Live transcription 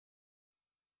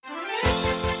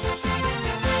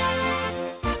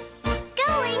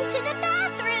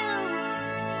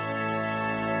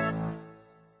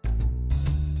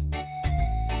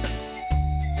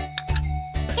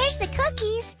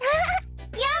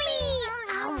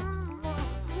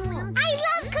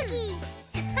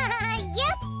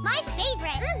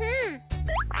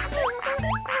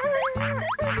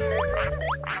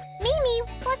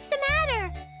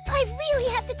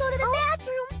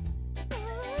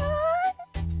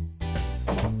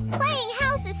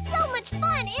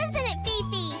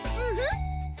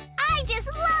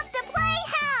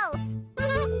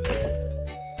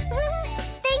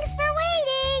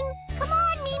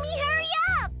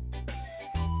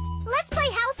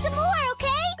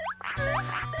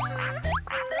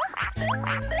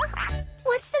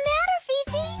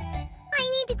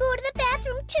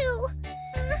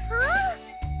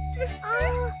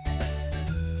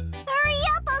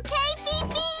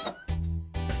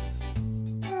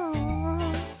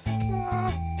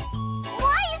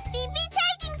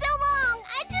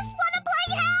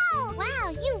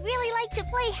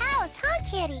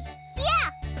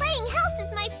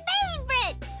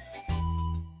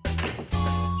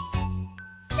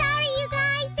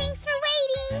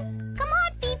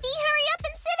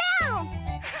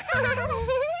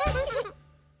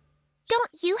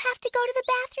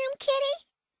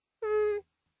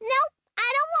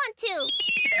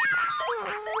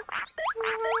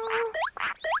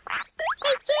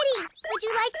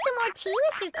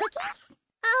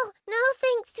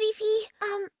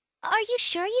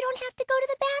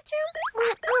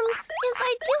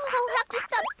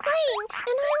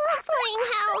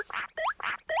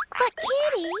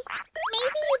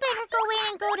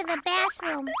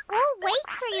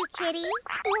Kitty.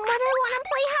 But I want to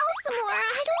play house some more.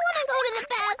 I don't want to go to the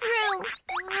bathroom.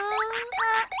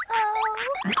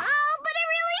 Oh, but I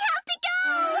really have to go.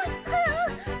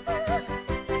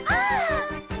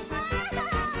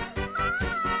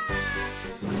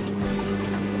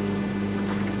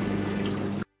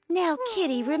 Now,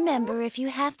 Kitty, remember, if you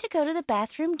have to go to the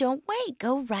bathroom, don't wait.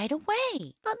 Go right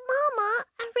away. But, Mama,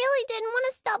 I really didn't want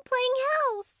to stop playing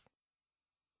house.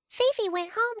 Fifi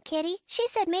went home, Kitty. She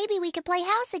said maybe we could play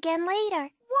house again later.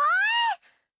 What?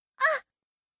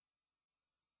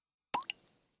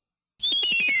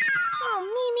 Oh,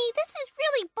 Mimi, this is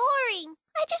really boring.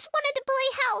 I just wanted to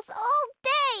play house all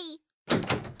day.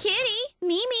 Kitty,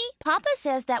 Mimi, Papa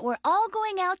says that we're all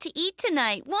going out to eat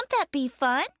tonight. Won't that be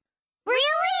fun?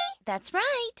 Really? That's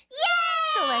right.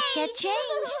 Yay! So let's get changed.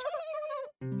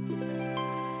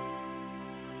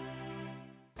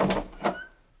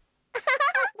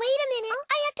 Wait a minute.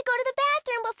 I have to go to the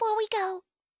bathroom before we go.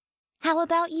 How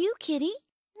about you, Kitty?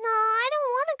 No, I don't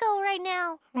want to go right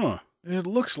now. Huh. It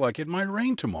looks like it might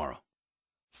rain tomorrow.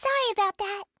 Sorry about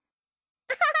that.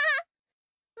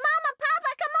 Mama,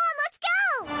 Papa, come on, let's go!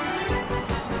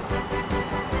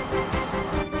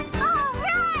 All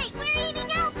right, we're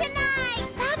eating out tonight!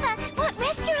 Papa, what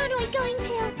restaurant are we going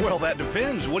to? Well, that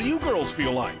depends. What do you girls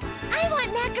feel like? I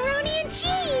want macaroni and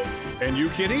cheese! And you,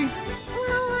 Kitty?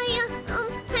 Well,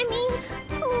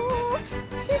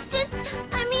 it's just, I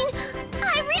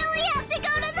really have to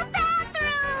go to the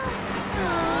bathroom!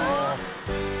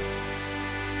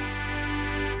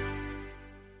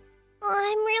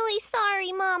 I'm really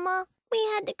sorry, Mama. We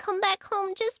had to come back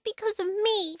home just because of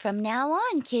me. From now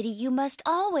on, Kitty, you must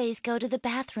always go to the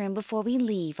bathroom before we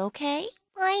leave, okay?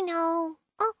 I know.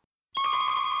 Oh.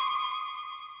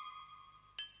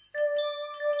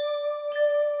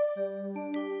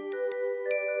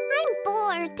 I'm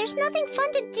bored. There's nothing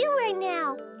fun to do right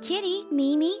now. Kitty,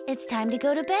 Mimi, it's time to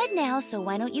go to bed now, so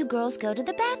why don't you girls go to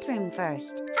the bathroom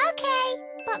first? Okay.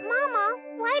 But, Mama,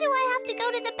 why do I have to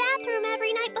go to the bathroom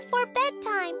every night before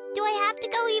bedtime? Do I have to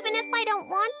go even if I don't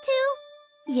want to?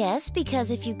 Yes, because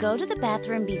if you go to the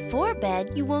bathroom before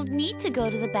bed, you won't need to go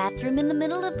to the bathroom in the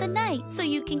middle of the night, so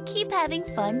you can keep having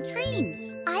fun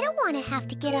dreams. I don't want to have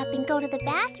to get up and go to the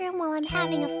bathroom while I'm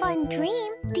having a fun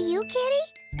dream. Do you, Kitty?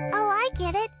 Oh, I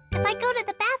get it. If I go to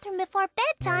the bathroom before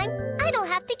bedtime, I don't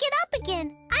have to get up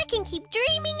again. I can keep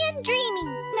dreaming and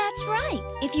dreaming. That's right.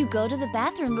 If you go to the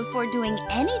bathroom before doing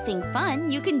anything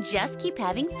fun, you can just keep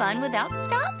having fun without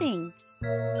stopping.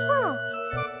 Huh.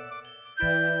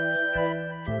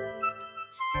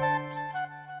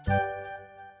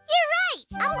 You're right!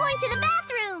 I'm going to the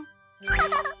bathroom!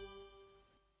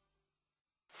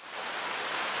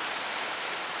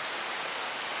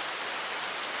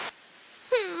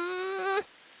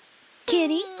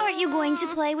 Kitty, aren't you going to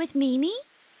play with Mimi?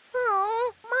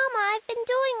 Oh, Mama, I've been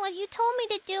doing what you told me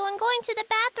to do and going to the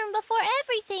bathroom before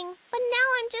everything. But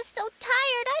now I'm just so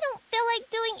tired, I don't feel like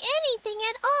doing anything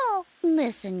at all.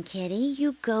 Listen, Kitty,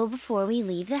 you go before we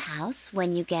leave the house,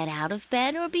 when you get out of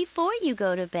bed, or before you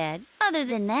go to bed. Other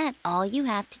than that, all you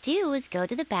have to do is go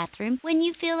to the bathroom when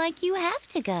you feel like you have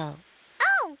to go.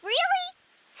 Oh, really?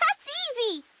 That's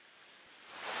easy.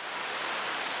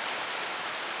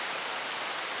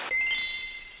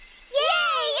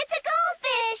 Yay! It's a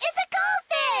goldfish! It's a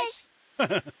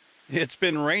goldfish! It's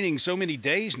been raining so many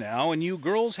days now, and you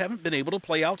girls haven't been able to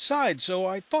play outside, so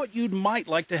I thought you might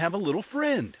like to have a little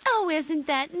friend. Oh, isn't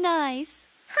that nice?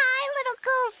 Hi, little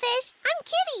goldfish. I'm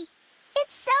Kitty.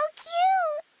 It's so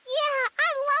cute. Yeah,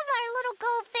 I love our little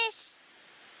goldfish.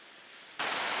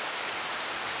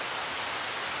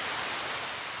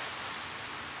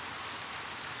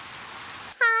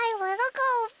 Hi, little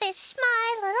goldfish.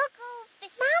 My little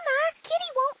goldfish. Mama,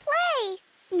 Kitty won't play.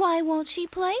 Why won't she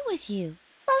play with you?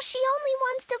 Well, she only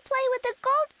wants to play with the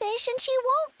goldfish, and she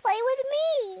won't play with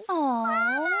me.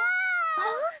 Aww.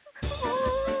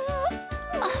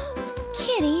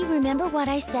 Kitty, remember what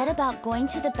I said about going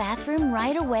to the bathroom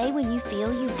right away when you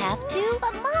feel you have to?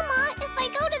 But, Mama, if I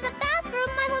go to the bathroom,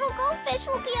 my little goldfish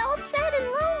will be all sad and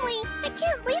lonely. I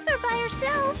can't leave her by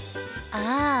herself.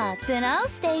 Ah, then I'll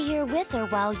stay here with her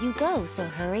while you go, so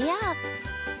hurry up.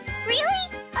 Really?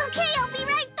 Okay, I'll be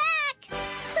right back.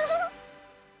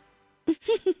 Look,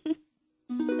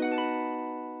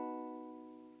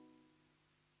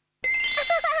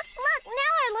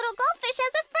 now our little goldfish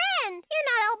has a friend. You're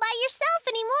not all by yourself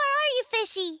anymore, are you,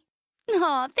 Fishy?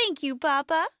 Aw, thank you,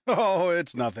 Papa. Oh,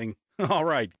 it's nothing. All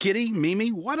right, Kitty,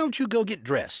 Mimi, why don't you go get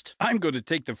dressed? I'm going to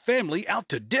take the family out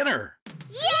to dinner.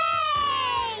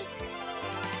 Yay!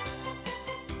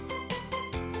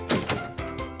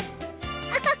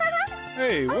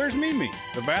 Hey, where's Mimi?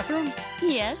 The bathroom?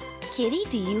 Yes, Kitty,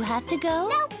 do you have to go?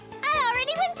 Nope, I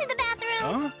already went to the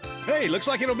bathroom. Huh? Hey, looks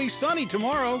like it'll be sunny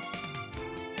tomorrow.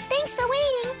 Thanks for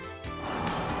waiting.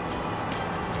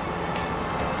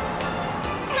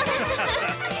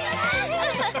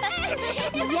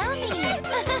 Yummy!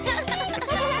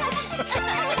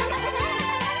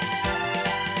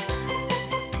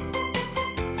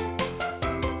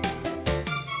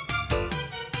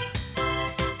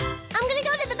 I'm gonna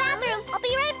go to the bathroom. I'll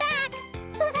be right back.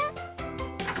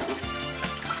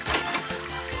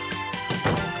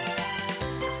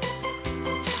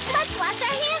 Let's wash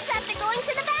our hands after going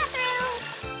to the bathroom.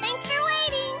 Thanks for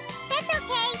waiting. That's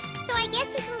okay. So I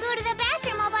guess you can go to the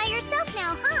bathroom all by yourself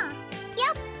now, huh?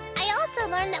 Yep. I also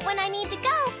learned that when I need to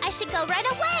go, I should go right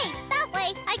away. That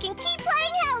way, I can keep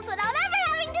playing house without ever